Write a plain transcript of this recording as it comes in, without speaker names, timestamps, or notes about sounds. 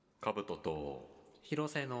カブトとヒロ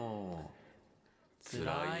セのつ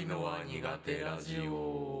らいのは苦手ラジオ。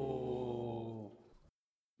好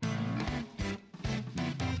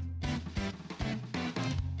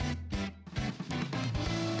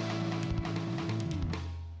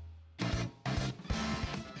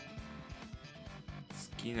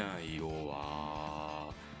きな色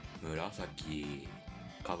は紫。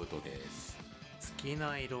カブトです。好き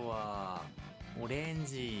な色はオレン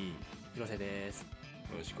ジ。ヒロセです。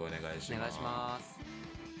よろしくお願いします。お願いします。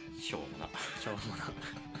しょうもなしょうもな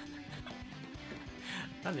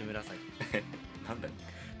なんで紫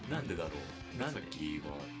なんでだろう。なんで紫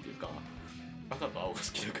はっていうか赤と青が好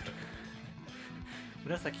きだから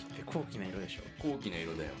紫って高貴な色でしょ。高貴な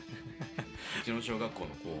色だようちの小学校の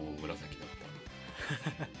子紫だっ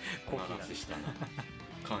た高貴な話したな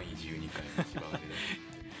簡易12回の一番上だ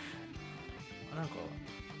なんか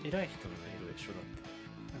偉い人の色でしょ。だって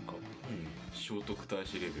なんか、聖徳太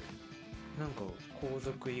子レベル。なんか皇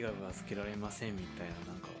族以外はつけられませんみたい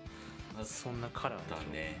な、なんかそんなカラーでしょ。だ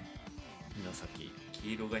ね。紫。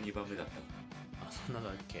黄色が2番目だったあ、そんな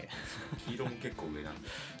だっけ黄色も結構上なんだ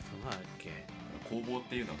よそんなだっけ。工房っ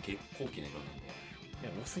ていうのは結構高貴な色なんだよ。い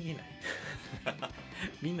や多すぎない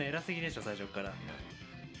みんな偉すぎでしょ最初から。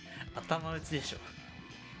頭打ちでしょ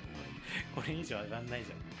これ以上上がんない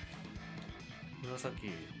じゃん。紫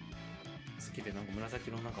好きで、なんか紫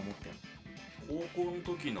色なんか持ってんの。高校の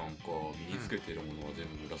時なんか身につけてるものは全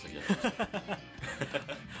部紫だった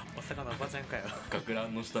お魚おばちゃんかよ学ラ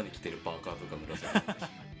ンの下に着てるパーカーとか紫だったし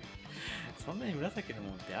そんなに紫の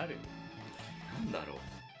もんってある？なんだろ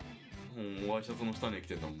う、ワイシャツの下に着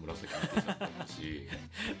てるのも紫の T シャツだったし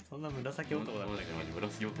そんな紫男だったけど。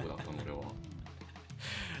紫男だったの俺は。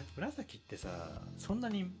紫ってさ、そんな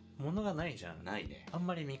に物がないじゃん。ないね。あん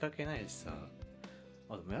まり見かけないしさ。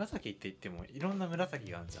あと紫って言ってもいろんな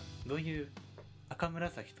紫があるじゃん。どういう赤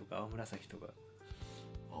紫とか青紫とか。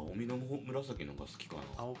青みの紫のが好きかな。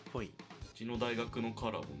青っぽい。うちの大学の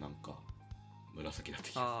カラーもなんか紫だって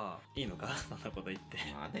きた。ああ、いいのかそんなこと言って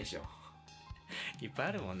まあでしょいっぱい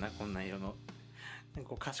あるもんな、こんな色の。なんか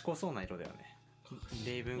こう賢そうな色だよね。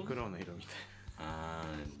レイブンクローの色みたいな。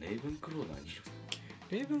レイブンクロー何色だっけ。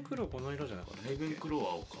レイブンクローこの色じゃなかったっけ。レイブンクローは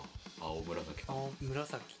青か。青紫。青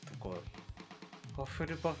紫とかハッフ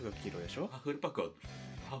ルパフが黄色でしょ。ハッフルパフは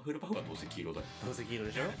どうせ黄色だよ。どうせ黄色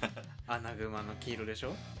でしょアナグマの黄色でし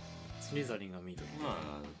ょ。スリザリンが緑。ま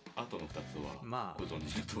ああとの2つはまあご存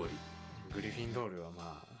知の通り。グリフィンドールは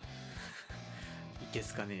まあいけ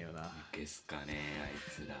すかねえよな。いけすかねえあい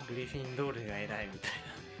つら。グリフィンドールが偉いみたい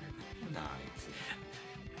なあいつ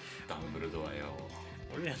ら。ダンブルドアよ。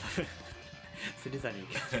俺ら多分スリザリン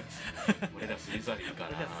俺らスリザリンかな。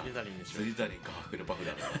俺らスリザリンでしょ。スリザリンかハッフルパフ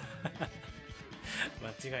だろ間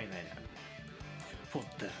違いないな。ポッ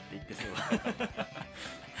ターって言ってそう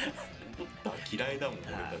ポッター嫌いだもん俺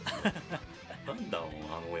たちなんだもん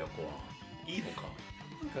あの親子はいいのか。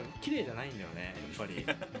なんか綺麗じゃないんだよねやっぱり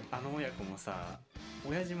あの親子もさ、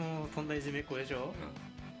親父もとんだいじめっ子でしょ、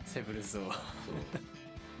セブルスをそう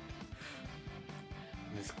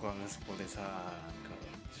息子は息子でさ、なんか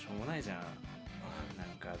しょうもないじゃん。なん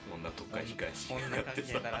かこんなとっかい控えしこんな関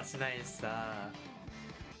係だらしないしさ、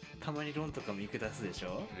たまにロンとかも見下すでし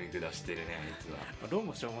ょ。見下してるねあいつは。ロン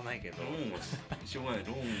もしょうもないけど、ロンもしょうがない。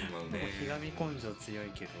ロンはねひがみ根性強い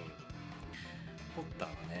けど、ポッター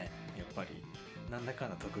はねやっぱりなんだかん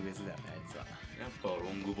だ特別だよねあいつは。やっぱロ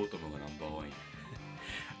ングボトムがナンバーワン。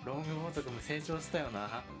ロングボトムも成長したよ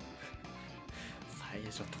な。最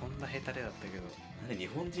初とんだヘタレだったけど。日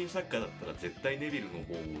本人作家だったら絶対ネビルの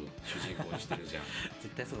方を主人公にしてるじゃん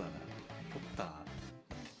絶対そうだな。ポッタ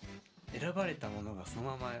ー選ばれたものがその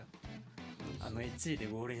まま1位で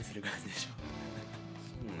ゴールインする感じでしょ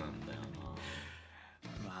そうなんだよな。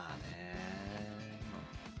まあね、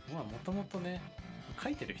まあもともとね書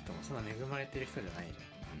いてる人もそんな恵まれてる人じゃない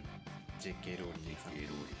じゃん、JK ローリングさん。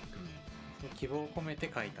その希望を込め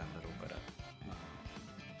て書いたんだろうから、まあ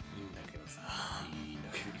いいんだけどさ。いいんだ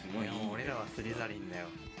けどでも俺らはスリザリンだよ。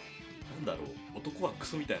なんだろう、男はク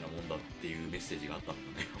ソみたいなもんだっていうメッセージがあったん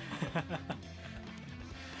だね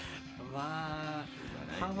まあ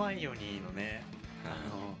ハワイオニーのね、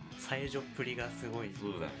才女っぷりがすごい。そ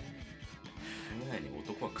うだね。その前に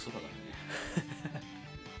男はクソだか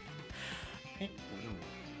らねでも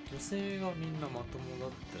女性がみんなまともだっ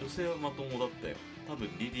たよ。女性はまともだったよ。多分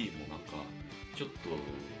リリーもなんかちょっと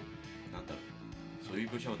なんだろう、そういう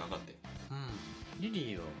描写はなかったよ。リ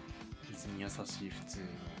リーは別に優しい普通の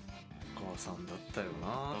お母さんだったよ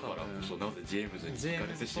な。だからこそなぜジェームズに惹か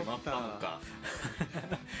れてしまったのか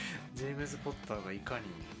ジェームズ・ポッターがいかに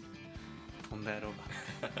飛んだ野郎か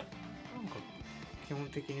なんか基本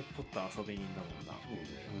的にポッター遊び人だもんな。そう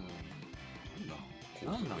ね。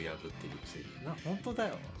校則を破ってるくせに本当だ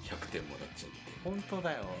よ、100点もらっちゃって。本当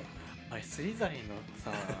だよ。あれスリザリンの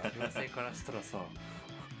さ妖精からしたらさ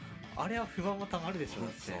あれは不満もたまるでしょ。だ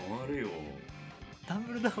ってたまるよ。ダン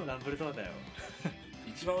ブルドアもダンブルドアだよ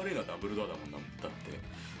一番悪いのはダンブルドアだもんな。だって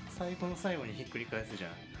最後の最後にひっくり返すじゃ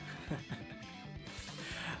んあ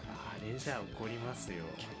れじゃ怒りますよ。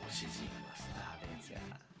教師陣はさ、あれじゃ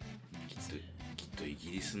きっとイ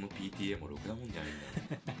ギリスの PTA もろくなもんじゃね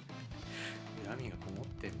えんだよ恨みがこもっ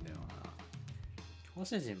てんだよな。教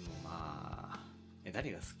師陣もまあ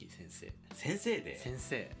誰が好き？先生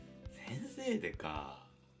でか。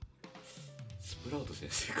スプラウト先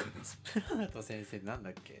生かな。スプラウト先生なん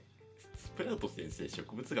だっけ。スプラウト先生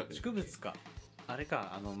植物学。植物か。あれ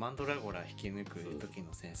か、マンドラゴラ引き抜く時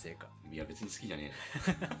の先生か。いや別に好きじゃね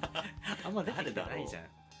えあんま出てきてないじゃん。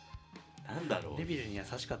なんだろう。デビルに優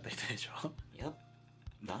しかった人でしょ。いや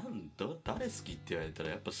誰好きって言われたら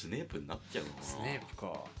やっぱスネープになっちゃうの。スネープ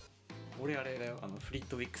か。俺あれだよ、フリッ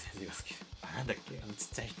トウィック先生が好き。なんだっけ。ちっ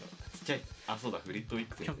ちゃい人。あ、そうだ、フリットウィッ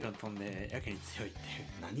ク先生。ぴょんぴょん飛んでやけに強いっていう。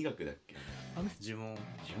何学だっけ。あの人呪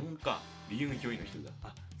文か。美運教員の人だ。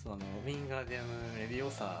あ、そう、ウィンガーディアムレビ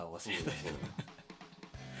オーサーを教えた人。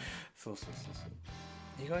そう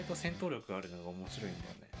意外と戦闘力があるのが面白いんだ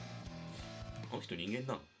よね。あの人人間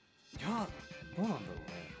なの？いや、どうなんだろう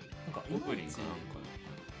ね。なんかゴブリンか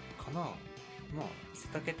な。まあ背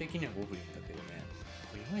丈的にはゴブリンだけどね、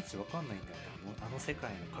いまいちわかんないんだよね。あの世界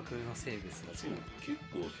の架空の生物たちが。結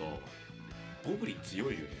構さ、ゴブリン強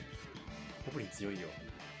いよね。ゴブリン強いよ。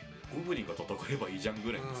ゴブリンが戦えばいいじゃん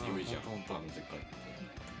ぐらい強いじゃん。あの世界。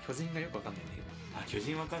巨人がよくわかんないんだけど。あ、巨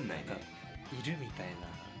人わかんないね。いるみたいな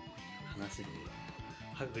話で、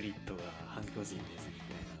ハグリッドが反巨人ですみ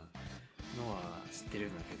たいなのは知ってる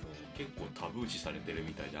んだけど、結構タブー視されてる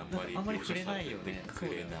みたいであんまり触れないよね。触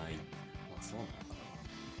れない。あ、そうなのか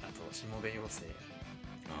な。あとしもべ妖精。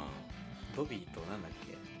ドビーとなんだっ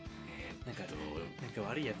け。なんか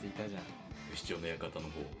悪いやついたじゃん。不死鳥の館の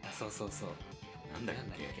方。あ、そう。なんだっ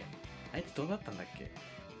け。あいつどうなったんだっけ。ど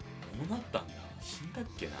うなったんだ。死んだっ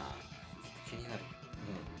けな。気になる。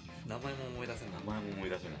名前も思い出せない。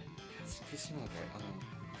色紙も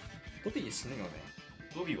ドビー死ぬよね。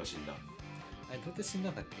ドビーは死んだ。あれどうやって死んだ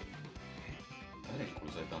んだっけ。誰に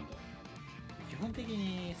殺されたんだ。基本的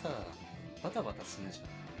にさ、バタバタ死ぬじゃ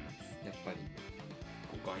ん。やっぱり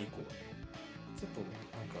5巻以降ちょっと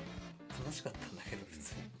なんか悲しかったんだけど、普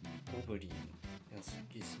通にゴブリン、屋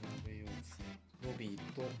敷しもべ妖精、ロビー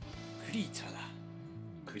とクリーチャーだ。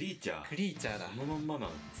クリーチャーだ。そのまんまだ。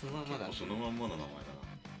そのまんまの名前だな。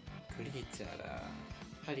クリーチャーだ。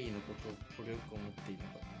ハリーのことをこれよく思っていな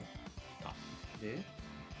かった。で、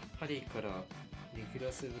ハリーからニク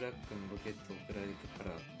ラス・ブラックのロケットを送られてか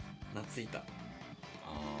ら懐いた。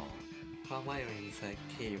ハーマイオニーにさえ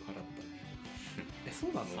敬意を払ったそ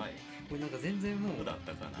うなの？これなんか全然もう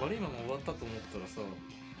悪いまま終わったと思ったらさ、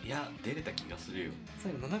いや出れた気がするよ。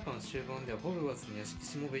最後7巻終盤ではホグワーツの屋敷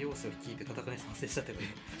しもべ妖精を率いて戦いに参戦したってこと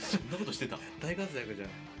そんなことしてた。大活躍じゃん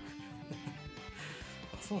あ、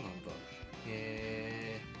そうなんだ。い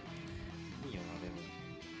いよな。でも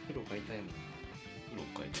風呂買いたいもん。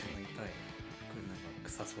これなんか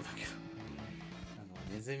臭そうだけど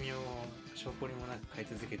ネズミを証拠りもなく飼い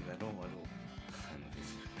続けてたロンはどう？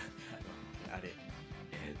あれ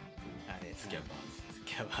スキャ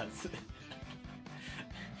バーズ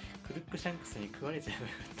クルックシャンクスに食われちゃえば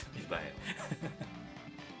よかっただよ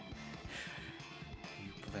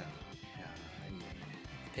本当だよな。いやいいよね。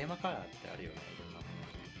テーマカラーってあるよね、いろんなもの。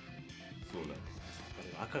そうだね。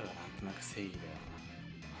赤がなんとなく正義だよ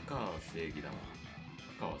な。赤は正義だわ。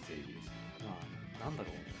赤は正義です。まあなんだ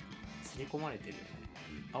ろうね、刷り込まれてるよね、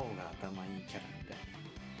青が頭いいキャラみたいな。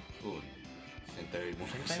そうね。戦隊も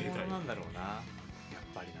のなんだろうな、やっ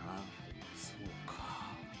ぱりな。そう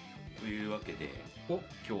か。というわけで今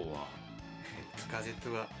日はガジェッ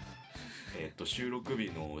トが収録日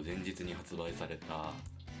の前日に発売された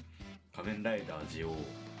仮面ライダージオウ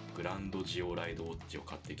グランドジオライドウォッチを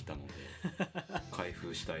買ってきたので開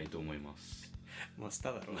封したいと思います。もうし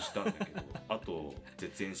ただろう。したんだけどあと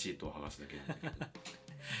絶縁シートを剥がすだけなんだけど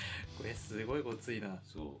これすごいごついな。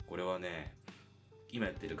そう、これはね、今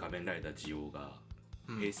やってる仮面ライダージオウが、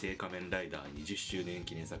平成仮面ライダー20周年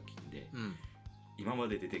記念作品で、今ま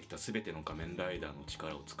で出てきた全ての仮面ライダーの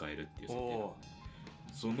力を使えるっていう設定なの。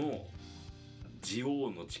そのジオ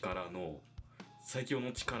ウの力の最強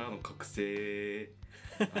の力の覚醒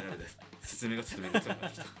説明がちょっとめんどくさくな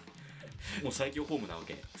ってきたもう最強フォームなわ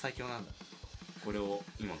け。最強なんだ。これを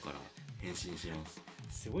今から変身します。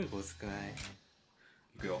すごいごつくない？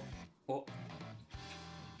いくよ。お、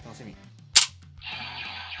楽しみ。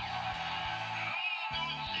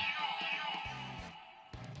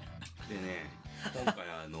今回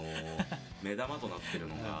目玉となってる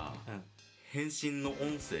のが、変身の音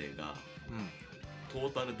声がトー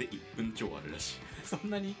タルで1分超あるらしい。そん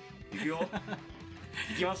なにいくよ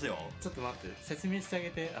いきますよ。ちょっと待って、説明してあげ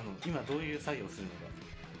て。今どういう作業をするのか。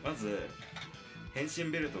まず変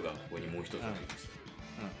身ベルトがここにもう一つあります、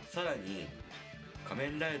さらに仮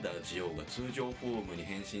面ライダージオウが通常フォームに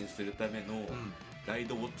変身するためのライ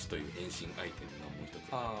ドウォッチという変身アイテムがもう一つ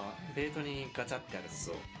ある。ベルトにガチャってある。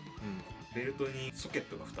そう、ベルトにソケッ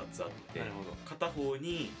トが2つあって、なるほど。片方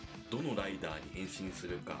にどのライダーに変身す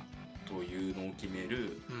るかというのを決め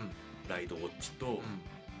るライドウォッチと、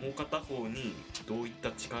もう片方にどういっ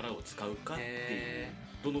た力を使うかっていう、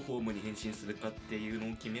どのフォームに変身するかっていう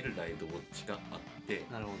のを決めるライドウォッチがあって、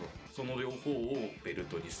なるほど。その両方をベル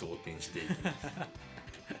トに装填していきます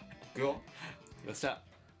いくよ。よっしゃ。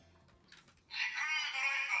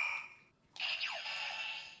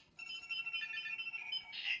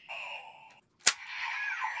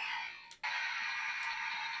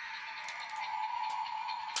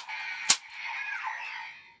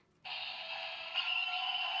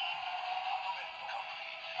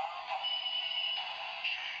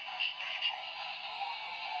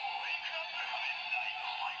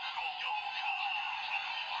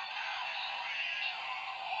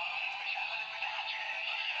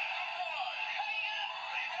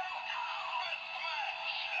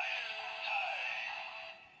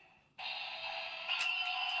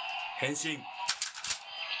変身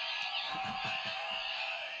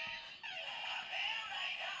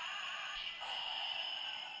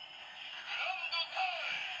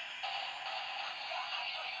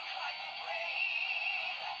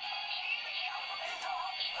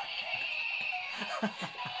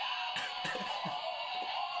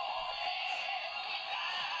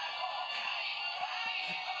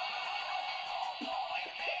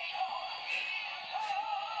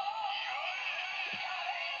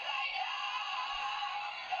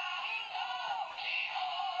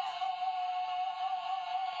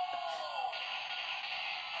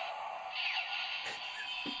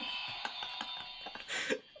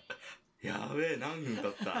やべえ、何分経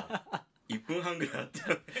った1分半ぐらいあっ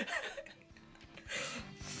たよね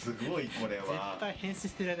すごい、これは絶対変身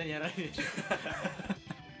してる間にやられるでしょ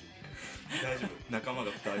大丈夫、仲間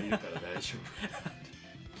が2人いるから大丈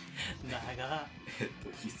夫長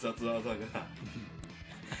必殺技が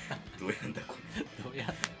どうやんだこれどうやっ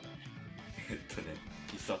たよ。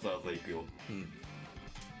必殺技いくよ。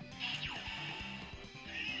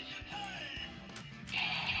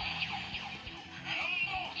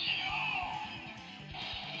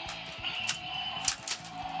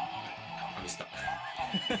ミスっ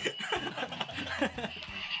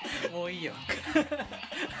たもういいよ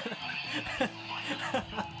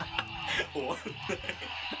終わんない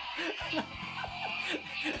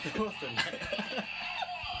どうすんだよ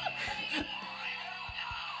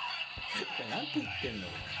なんて言ってんの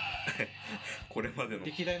これまでの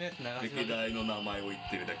歴代のやつ流します。歴代の名前を言っ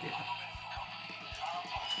てるだけ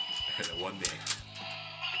終わんね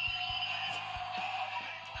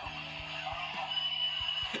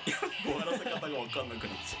えいや、終わらせ方が分かんなく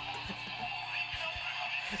なっち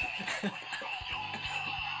ゃっ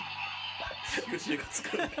た収集がつ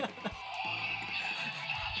かない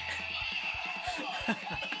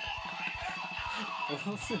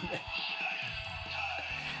どうすんだよ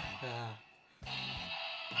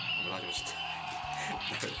大丈夫ち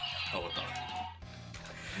ょっと終わった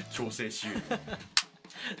調整終了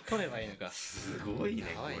取ればいいのか。すごいね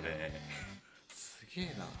これ。すげえ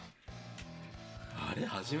な。あれ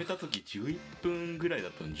始めた時11分ぐらいだ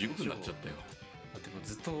ったのに15分になっちゃったよ。でも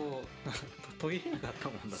ずっと途切れなかった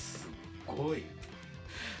もんだって。すごい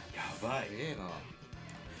やばい。すげえな。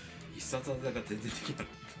必殺技が全然できなかっ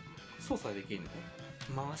た。操作できる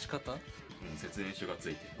の？回し方？説明書がつ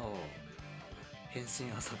いてる。変身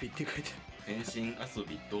遊びって書いてある。変身遊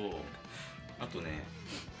びとあとね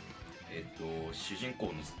主人公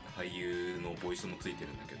の俳優のボイスもついて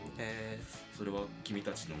るんだけど、それは君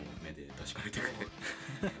たちの目で確かめてくれ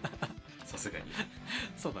さすがに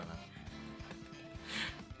そうだな。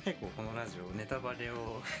結構このラジオネタバレ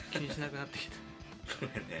を気にしなくなってきた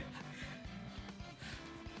これね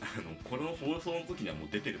この放送の時にはもう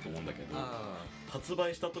出てると思うんだけど、発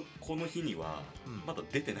売したこの日にはまだ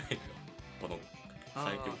出てないのよ、この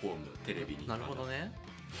最強フォームテレビに。なるほどね。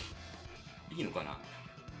いいのかな。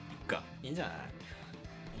いいんじゃない。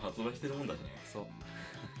発売してるもんだしね。そう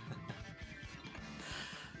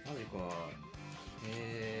マジか。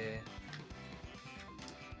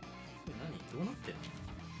何どうなってんの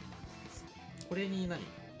これに。何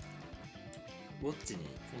ウォッチに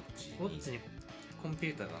コンピ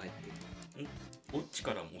ューターが入ってる。オッチ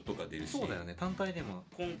からも音が出るし、そうだよね、単体でも。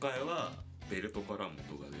今回はベルトからも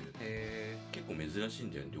音が出る。へえ。結構珍しい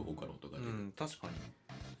んだよね、両方から音が出る。確かに。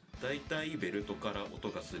だいたいベルトから音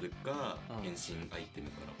がするか、うん変身アイテ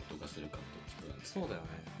ムから音がするかどっちかなんですけど、そうだよね。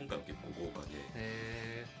今回は結構豪華で、へ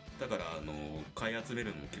え。だから買い集め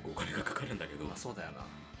るのも結構お金がかかるんだけど、そうだよな。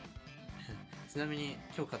ちなみに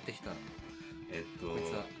今日買ってきたこいつ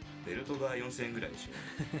はベルトが4000円ぐらいでし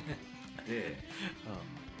ょ。で、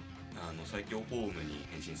最強フォームに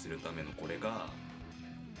変身するためのこれが、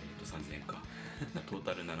3000円か。トー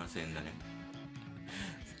タル7000円だね。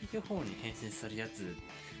最強フォームに変身するやつ、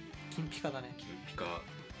金ピカだね。金ピカ、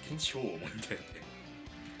超重いんだよね。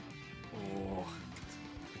おお。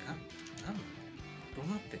なんどう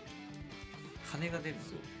なって羽が出る。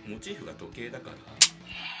そう、モチーフが時計だから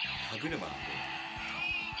歯車なんで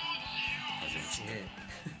初めて知って。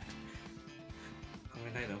仮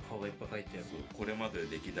面ライダーの顔がいっぱい描いてある。これまで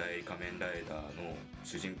歴代仮面ライダーの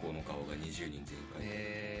主人公の顔が20人全員描い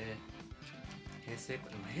て平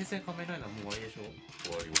成仮面ライダーもう終わりでしょ。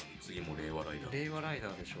終わりは次も令和ライダー。令和ライダ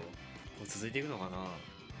ーでしょ。これ続いていくのかな。も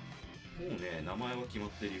うね、名前は決まっ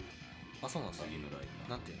てるよ。あ、そうなんだ。次のライダー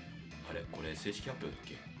なんて。あれ、これ正式発表だっ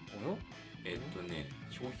け。およ。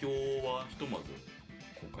商標はひとまず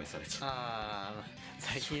公開されちゃった。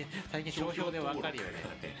最近商標でわかるよね。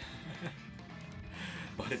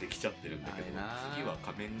バレてきちゃってるんだけど、次は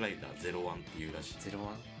仮面ライダー01っていうらしい。01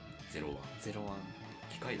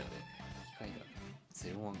機械だね。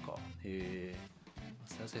01か。へえ。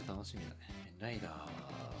それ楽しみだね。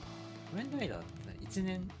仮面ライダーって1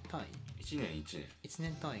年単位？1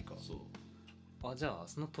年単位か。そう。じゃあ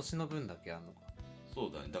その年の分だけあんのか。そ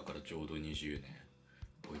うだね。だからちょうど20年。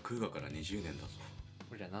おい、クーガから20年だぞ。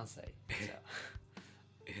俺ら何歳？じゃあ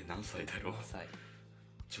何歳だろう。何歳？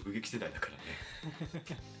直撃世代だからね。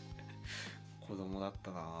子供だっ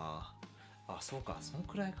たな。そうか、その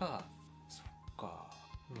くらいか。そっか。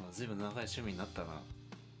ずいぶん長い趣味になったな。もう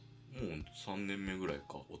3年目ぐらい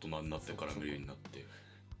か。大人になってから見るようになって。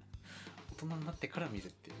大人になってから見るっ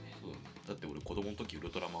ていうね。そうだって俺子供の時ウル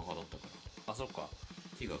トラマン派だったから。そっか。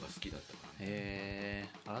ティガが好きだったか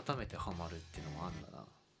ら。改めてハマるっていうのもあんだな。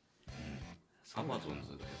アマゾン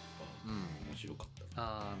ズがやっぱ面白かっ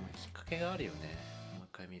た。きっかけがあるよね。もう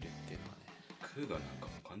一回見るっていうのはね。クーガなんか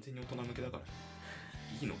もう完全に大人向けだから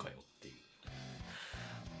いいのかよっていう。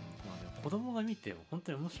でも子供が見て本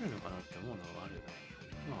当に面白いのかなって思うのがある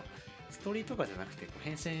な。ストーリーとかじゃなくて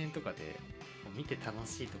変身とかで見て楽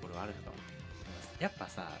しいところがあるのかも。やっぱ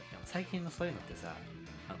さ、最近のそういうのってさ、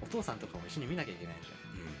お父さんとかも一緒に見なきゃいけないじゃ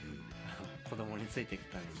ん。子供についていく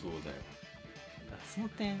ために。そうだよ。その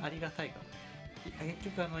点ありがたいかも。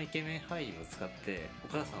結局イケメン俳優を使ってお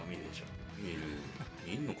母さんを見るでしょ。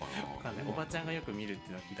見んのかな。おばちゃんがよく見るってい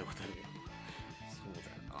うのは聞いたことあるよ。そうだよ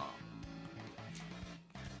な。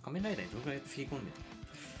仮面ライダーにどんぐらいつぎ込んでる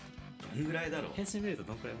の？どんぐらいだろう。変身ベルト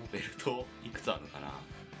どんぐらい持ってる？ベルトいくつあるのかな。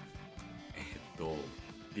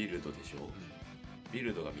ビルドでしょ。ビ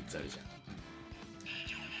ルドが3つあるじゃん。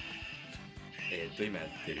今や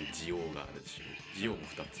ってるジオウがあるでしょ。ジオウも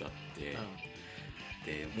2つあって、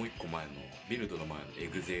でもう1個前のビルドの前のエ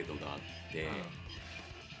グゼードがあって、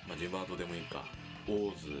順番はどうでもいいか。オ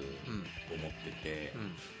ーズを持ってて、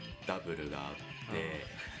ダブルがあっ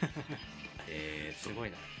て、すご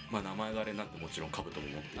いな。名前があれなんてもちろんカブトも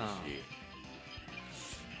持ってるし、あ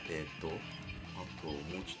とも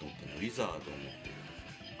うちょっと持ってるのウィザードを持ってる。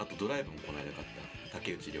あとドライブもこの間買った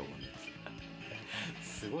竹内涼真のやつ。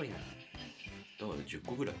すごいな。だから10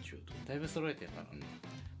個ぐらい中途。だいぶ揃えてるから、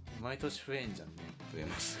毎年増えんじゃんね。増え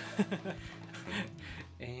ます。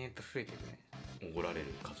延々と増えてるね。おごられる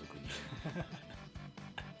家族に。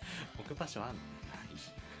置く場所あんの？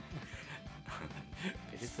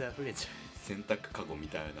ベルトは増えちゃう。洗濯カゴみ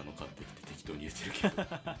たいなの買ってきて適当に入れてるけど。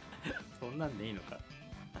そんなんでいいのか。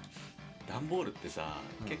段ボールってさ、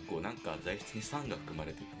結構なんか材質に酸が含ま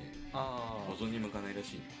れてて保存に向かないら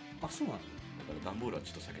しい。そうなんだ。だから段ボールはち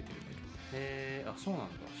ょっと避けてるんだけど。そうなん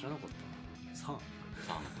だ。知らなかった。酸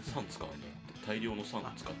使うんだよ。大量の酸を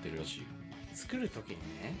使ってるらしいよ。作るときに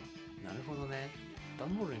ね。なるほどね。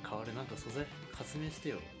段ボールに代わるなんか素材発明して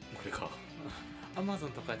よ。これか。アマゾ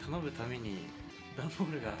ンとかで頼むために段ボ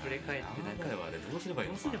ールが溢れ返ってなんかあれどうすればいい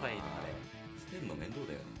の？あれ捨てるの面倒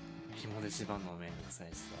だよね。紐で縛るのめんどくさい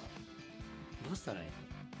しさ。どうしたらいいの？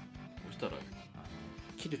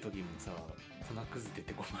切るときもさ粉くず出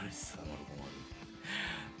て困るしさ。困る。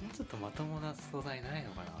もうちょっとまともな素材ない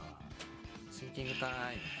のかな。シンキングタイ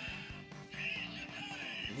ム。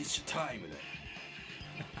フィニッシュタイムだよ。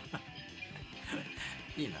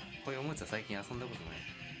いいな。こういうおもちゃ最近遊んだことない。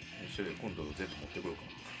今度全部持ってこようか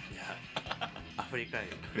な。いや振り返る。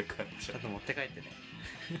ちゃんと持って帰ってね。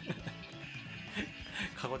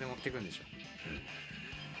カゴで持ってくんでしょ。うん、い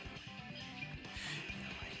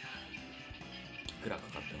くらかか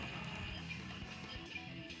ったかな。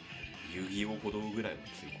遊戯王ほどぐらいは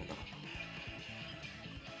つぎ込んだかな。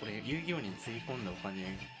俺遊戯王につぎ込んだお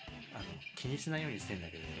金気にしないようにしてんだ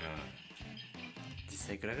けど、実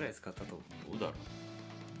際いくらぐらい使ったと思う？どうだろ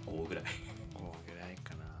う、5ぐらい。5ぐらい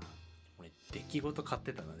かな。俺出来事買っ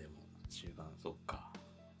てたな。でも終盤そっか、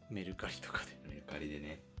メルカリとかで。メルカリで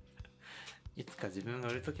ね。いつか自分が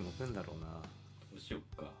売る時も来んだろうな。どうしよっ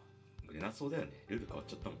か。売れなそうだよね。ルール変わっ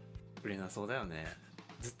ちゃったもん。売れなそうだよね。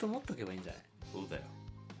ずっと持っとけばいいんじゃない？そうだよ。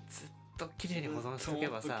ずっと綺麗に保存しとけ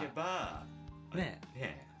ばさ、ね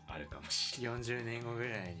えあるかもしれない。40年後ぐ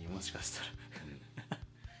らいにもしかしたらあ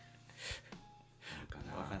るか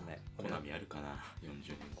な。わかんない。コナミあるかな、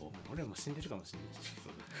40年後。俺も死んでるかもしれないし。そ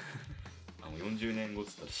うだ。もう40年後っ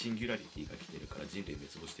つったらシンギュラリティが来てるから人類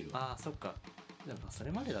滅亡してるわ。ああそっか。でもそ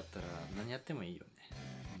れまでだったら何やってもいいよね。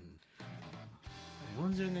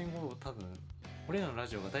40年後多分俺らのラ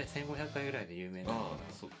ジオが第1500回ぐらいで有名なの。あ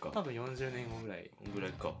あそっか。多分40年後ぐらい。こんぐら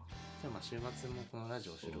いか。じゃあまあ週末もこのラジ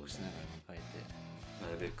オを収録しながら迎えて、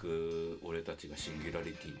なるべく俺たちがシンギュラ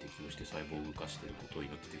リティに適応して細胞を動かしてることを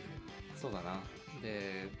祈っててくれ。そうだな。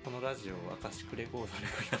でこのラジオをアカシックレコー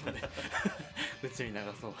ドで宇宙に流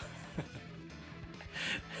そう。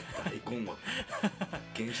大困惑。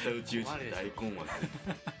原始た宇宙人大困惑。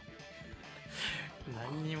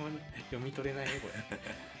何にも読み取れないねこれ。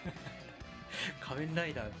仮面ラ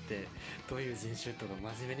イダーってどういう人種とか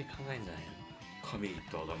真面目に考えんじゃないの。神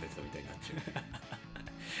と崇めてたみたいになっちゃう。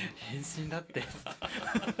変身だって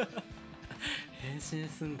変身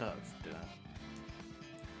すんだっつってな。よ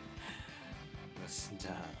し、じ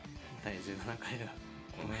ゃあ第17回は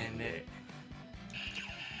この辺で。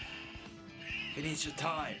フィニッシュ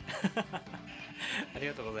タイム。あり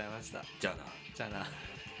がとうございました。じゃあな。じゃあな。